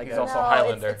or like He's a also No,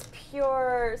 Highlander. It's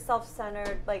pure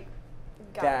self-centered, like.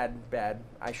 God. bad.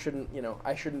 I shouldn't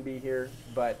be here,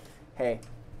 but hey,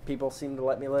 people seem to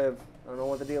let me live. I don't know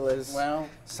what the deal is. Well,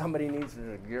 Somebody needs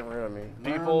to get rid of me.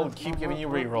 People keep giving you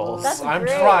rerolls. That's I'm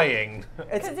great. trying.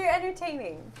 It's Because you're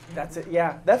entertaining. that's it.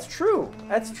 Yeah, that's true.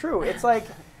 That's true. It's like,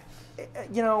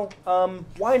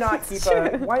 why not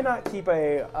keep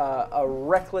a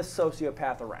reckless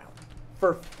sociopath around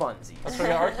for funsies? That's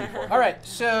what I got Arqe for. all right,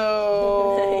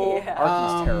 so Yeah.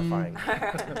 Arqe's terrifying.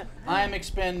 I am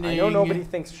expending. I know nobody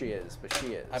thinks she is, but she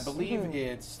is. I believe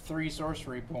it's 3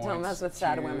 sorcery points. Don't mess with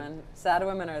sad to women. Sad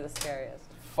women are the scariest.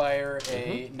 Fire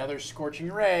another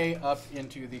scorching ray up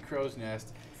into the crow's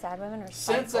nest. Sad women are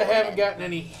Since spiteful I haven't women. gotten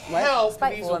any help,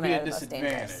 Spiteful these will be women a are the most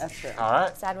dangerous. disadvantage. That's true. All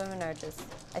right. Sad women are just,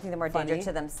 I think they're more Funny. dangerous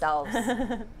to themselves.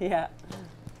 Yeah.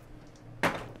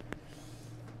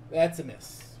 That's a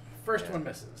miss. First one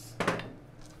misses.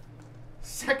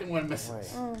 Second one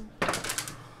misses. Right.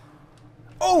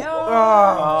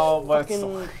 Oh, but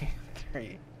fucking-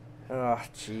 three. Oh,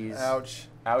 jeez. Ouch.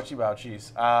 Ouchie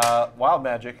bouchies. Wild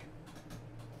magic.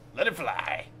 Let it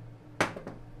fly.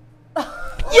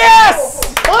 Yes!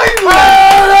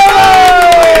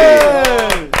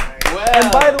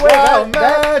 And by the way, Wild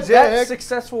that magic.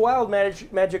 successful wild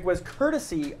magic was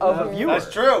courtesy of a viewer.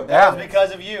 That's true. That was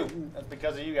because of you. That's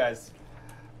because of you guys.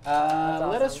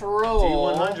 Let us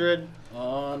roll D100.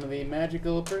 on the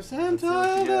magical what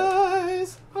percentile you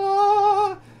dice.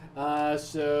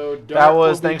 So That dark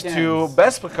was will be thanks to 10s.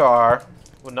 Bespakar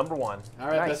with number 1. All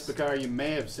right, Nice. Bespakar, you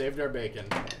may have saved our bacon.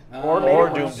 Or made Or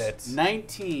it doomed worse. it.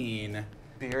 19.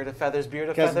 Beard of feathers, beard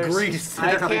of Because feathers. grease.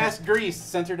 I cast grease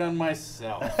centered on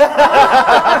myself.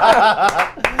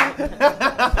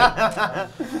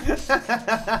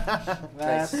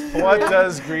 That's What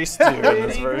does Grease do in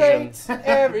this pretty version? great.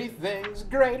 Everything's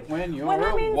great when you're Well,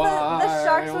 that a means wild the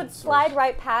sharks would slide sorcerer.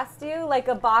 right past you, like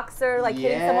a boxer, like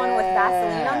hitting someone with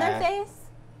Vaseline on their face.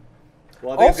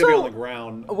 Well, I think it's gonna be Also- on the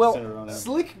ground. well, centered on it.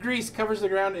 Slick grease covers the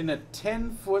ground in a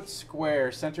 10-foot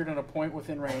square centered on a point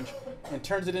within range and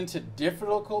turns it into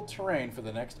difficult terrain for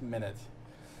the next minute.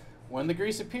 When the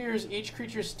grease appears, each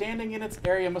creature standing in its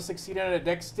area must succeed on a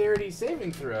dexterity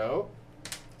saving throw.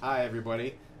 Hi,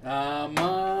 everybody. I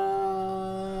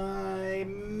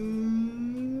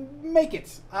make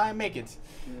it.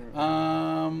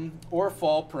 Or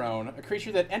fall prone. A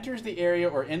creature that enters the area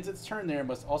or ends its turn there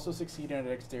must also succeed on a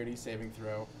dexterity saving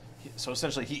throw. So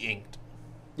essentially, he inked.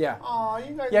 Yeah. Aw,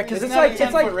 you guys. Yeah, 'cause It's it's not like- a it's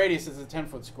 10-foot like- radius, it's a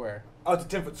 10-foot square. Oh, it's a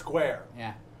 10-foot square.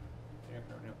 Yeah.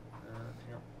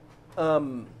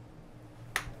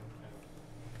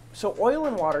 So oil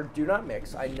and water do not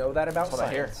mix. I know that about That's what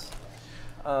I hear. science.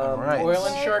 All right. Oil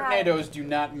and Yay, Sharknadoes do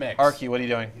not mix. Arqe, what are you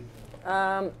doing?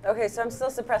 Okay, so I'm still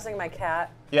suppressing my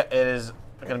cat. Yeah, it is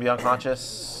going to be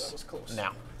unconscious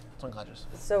now. It's unconscious.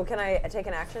 So can I take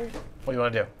an action? What do you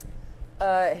want to do?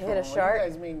 Hit a shark. You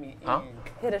guys made me Huh?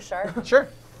 Hit a shark. Sure.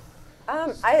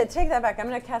 I take that back. I'm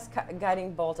gonna cast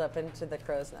guiding bolt up into the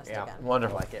crow's nest Yeah. again.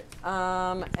 Wonderful. I like it.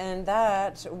 And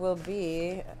that will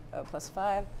be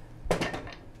 +5.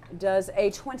 Does a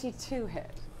 22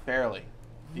 hit? Barely.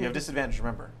 You have disadvantage,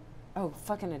 remember. Oh,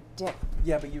 fucking a dick.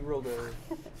 Yeah, but you rolled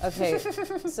a. Okay,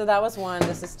 so that was 1.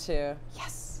 This is 2.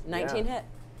 Yes, 19 Yeah. hit.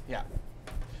 Yeah.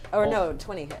 Or no,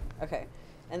 20 hit. Okay,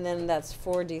 and then that's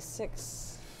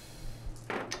 4d6.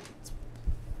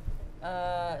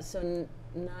 So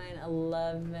 9,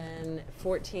 11,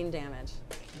 14 damage.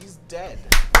 He's dead.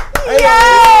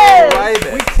 Yes! Right.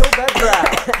 We killed that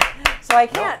drow. So I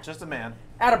No, can't. just a man.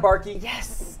 Atta Barky.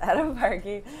 Yes, out of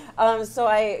Barky. So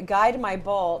I guide my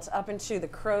bolt up into the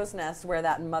crow's nest where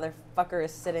that motherfucker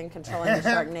is sitting, controlling the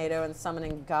Sharknado and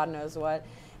summoning God knows what.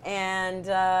 And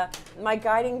my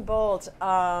guiding bolt,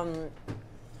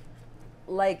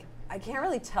 like, I can't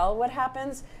really tell what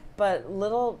happens, but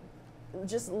little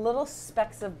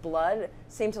specks of blood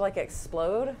seem to like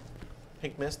explode.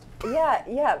 Pink mist. Yeah,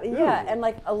 and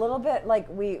like a little bit, like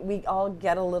we all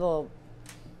get a little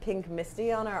pink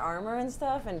misty on our armor and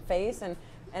stuff and face and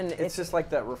It's just like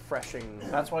that refreshing.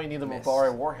 That's why you need the mist.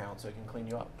 Barbarian Warhound so he can clean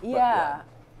you up. yeah.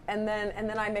 And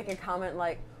then I make a comment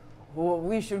like, well,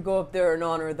 we should go up there and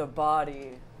honor the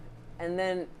body.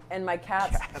 And my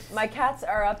cats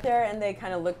are up there and they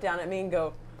kind of look down at me and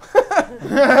go,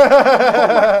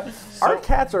 Our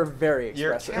cats are very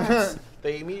Your expressive. cats,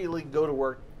 they immediately go to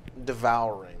work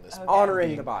devouring this. Okay. Honoring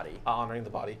being. the body. Honoring the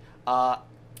body. And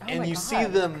my you God, see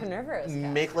them carnivorous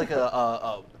cat. make like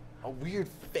a weird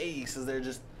face as they're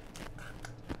just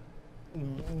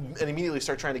and immediately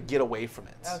start trying to get away from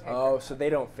it. Okay. Oh, so they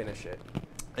don't finish it.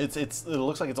 It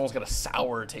looks like it's almost got a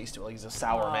sour taste to it, like he's a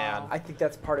sour man. I think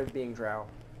that's part of being drow.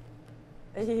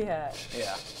 yeah.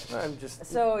 Yeah. I'm just.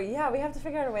 So yeah, we have to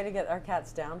figure out a way to get our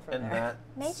cats down from And there.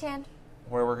 Mage hand.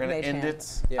 where we're gonna Mage end hand.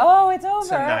 it Yeah. Oh, it's over.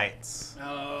 tonight.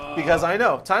 Because I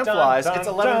know, time flies, it's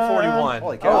 11:41.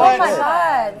 Holy Oh cow. my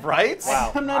god. Right?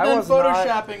 Wow. I'm not I done was not-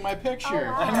 photoshopping my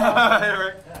picture.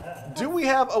 Do we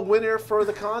have a winner for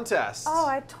the contest? Oh,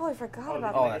 I totally forgot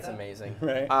about Oh, that. that's amazing.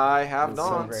 Right. I have That's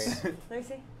so not. great. Let me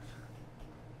see.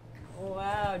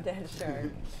 Wow, dead shark.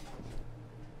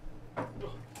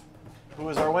 Who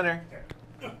is our winner?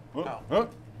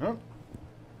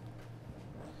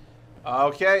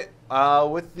 Okay,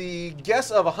 with the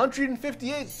guess of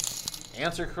 158,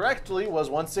 answer correctly was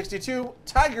 162.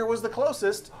 Tiger was the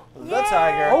closest. The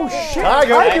Tiger. Oh shit! Tiger.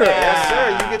 Yes,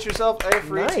 sir. You get yourself a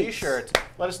free Nice. T-shirt.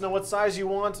 Let us know what size you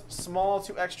want, small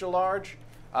to extra large,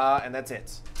 and that's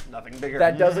it. Nothing bigger.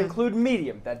 That does include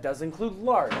medium. That does include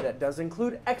large. That does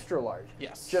include extra large.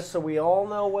 Yes. Just so we all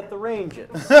know what the range is.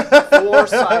 4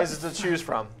 sizes to choose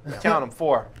from. Count them,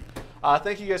 4.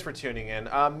 Thank you guys for tuning in.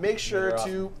 Make sure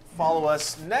to follow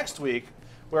us next week,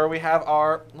 where we have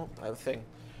our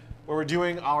where we're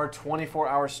doing our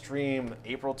 24-hour stream,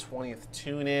 April 20th.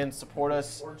 Tune in, support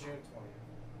us. Or June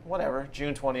 20th. Whatever,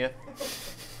 June 20th.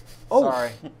 Oh, Sorry.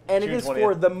 and June it is 20th.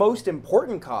 for the most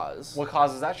important cause. What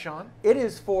causes that, Shawn? It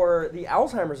is for the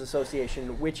Alzheimer's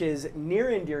Association, which is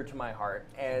near and dear to my heart,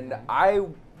 and I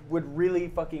would really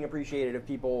fucking appreciate it if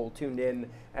people tuned in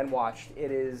and watched.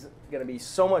 It is going to be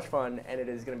so much fun, and it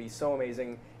is going to be so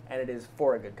amazing, and it is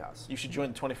for a good cause. You should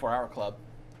join the 24-hour club.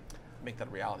 Make that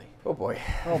a reality. Oh boy.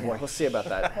 Oh boy. We'll see about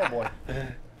that. Oh boy.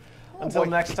 Until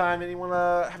next time, anyone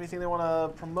have anything they want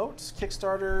to promote?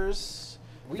 Kickstarters?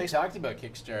 We talked about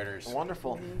Kickstarters.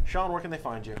 Wonderful. Shawn, where can they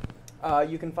find you?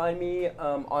 You can find me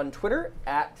on Twitter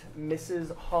at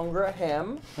Mrs.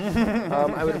 Hongraham.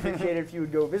 I would appreciate it if you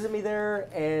would go visit me there.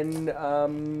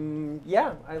 And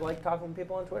yeah, I like talking to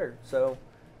people on Twitter. So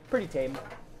pretty tame.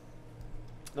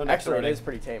 No Actually, it rating. is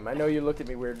pretty tame. I know you looked at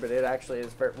me weird, but it actually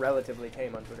is relatively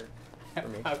tame on Twitter for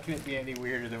me. How can it be any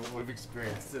weirder than what we've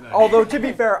experienced tonight? Although, to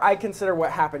be fair, I consider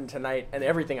what happened tonight and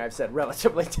everything I've said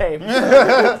relatively tame.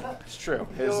 It's true.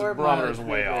 His Your barometer's mind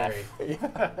way off. may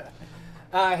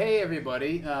vary. Hey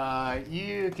everybody,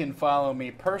 you can follow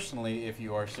me personally if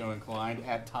you are so inclined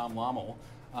at Tom Lommel,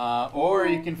 or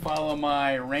you can follow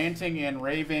my ranting and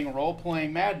raving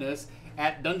role-playing madness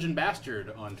at Dungeon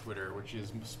Bastard on Twitter, which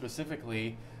is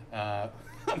specifically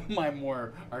my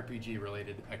more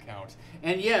RPG-related account.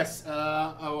 And yes,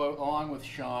 along with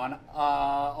Shawn,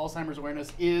 Alzheimer's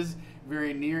awareness is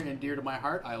very near and dear to my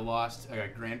heart. I lost a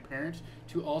grandparent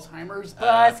to Alzheimer's.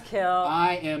 Buzzkill.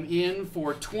 I am in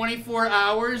for 24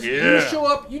 hours. Yeah.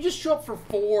 You just show up for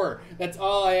 4. That's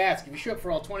all I ask. If you show up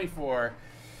for all 24,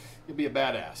 you'll be a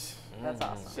badass. That's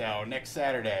awesome. So next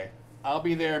Saturday, I'll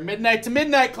be there. Midnight to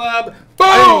Midnight Club.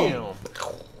 Boom!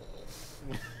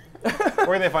 Where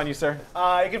can they find you, sir?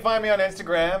 You can find me on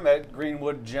Instagram at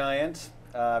Greenwood Giant.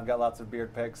 I've got lots of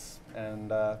beard pics and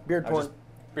Beard porn.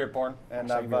 Beard porn, and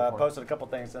Hashtag I've beard porn. posted a couple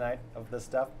things tonight of this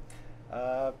stuff.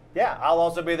 Yeah, I'll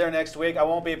also be there next week. I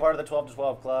won't be part of the 12 to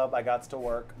 12 club. I got to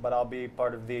work, but I'll be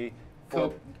part of the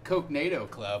Coke-Nado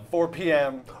Club. 4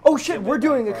 p.m. Oh shit, we're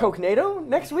doing a Coke-Nado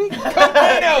next week?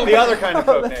 The other kind of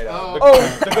Coke-Nado.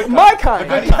 Oh, my kind.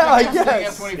 Yeah,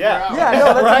 yes. 24 Yeah. hours. Yeah, no,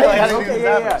 that's Right, amazing. I didn't Okay, think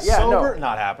yeah, this yeah, no. Sober?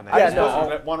 Not happening. Yeah, I just no.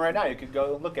 posted one right now. You could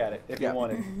go look at it if you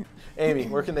wanted. Amy,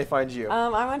 where can they find you?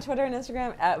 I'm on Twitter and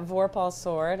Instagram at Vorpahl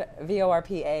Sword,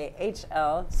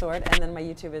 VORPAHL Sword, and then my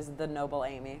YouTube is The Noble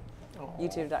Amy.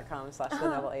 YouTube.com/The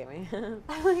Noble Amy.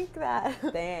 I like that.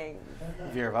 Thanks.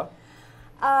 Virva.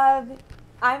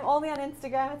 I'm only on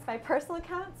Instagram. It's my personal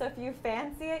account, so if you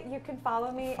fancy it, you can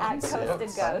follow me at Coasted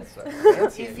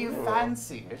Ghost. If you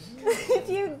fancy it. If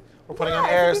you We're putting on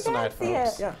if you airs tonight, fancy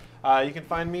folks. it. Yeah. You can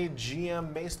find me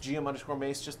GM Mace,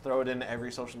 GM_Mace. Just throw it in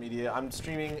every social media. I'm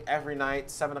streaming every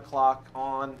night, 7 o'clock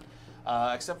on,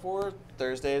 except for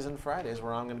Thursdays and Fridays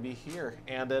where I'm going to be here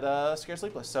and at Scared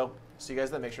Sleepless. So see you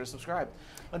guys then. Make sure to subscribe.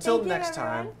 Until Thank you, next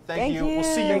time, everyone. thank you. Thank We'll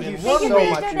see you Thank in you 1 so week.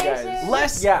 much, you guys. Donations.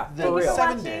 Less Yeah, than for real.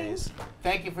 7 Watching. days.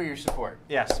 Thank you for your support.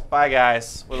 Yes. Bye,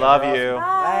 guys. We love you.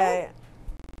 Bye. Bye.